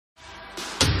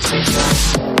Hello,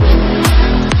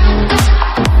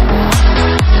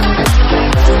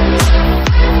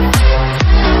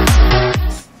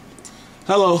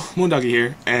 Moondoggie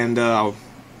here, and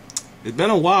it's been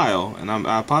a while, and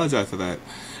I apologize for that.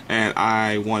 And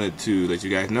I wanted to let you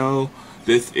guys know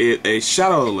this is a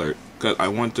shoutout alert, because I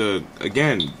want to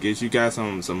again give you guys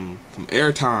some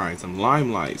airtime, some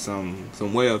limelight, some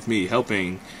way of me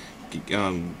helping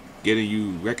getting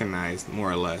you recognized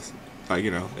more or less, like,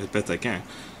 you know, as best I can.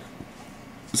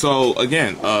 So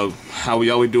again, how we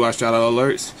always do our shoutout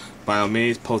alerts, by all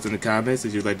means, post in the comments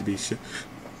if you'd like to be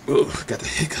got the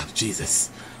hiccup, Jesus.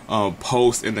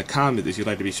 Post in the comments if you'd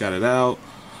like to be shouted out,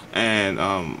 and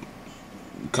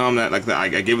comment like that.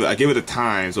 I give it a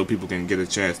time so people can get a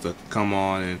chance to come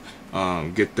on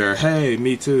and get their hey,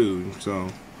 me too. So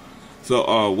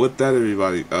with that,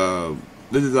 everybody,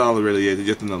 this is all it really is. It's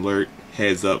just an alert,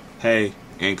 heads up. Hey,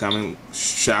 incoming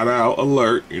shout out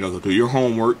alert. You know, so do your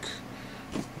homework.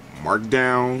 Mark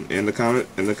down in the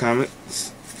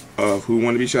comments of who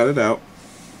want to be shouted out.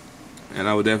 And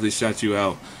I would definitely shout you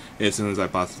out as soon as I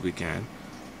possibly can.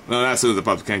 Well, not as soon as I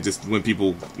possibly can, just when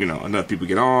people, you know, enough people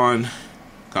get on.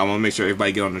 I want to make sure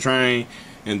everybody get on the train,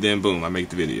 and then boom, I make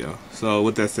the video. So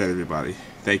with that said, everybody,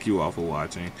 thank you all for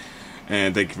watching,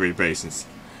 and thank you for your patience.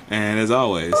 And as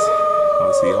always,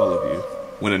 I'll see all of you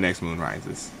when the next moon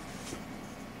rises.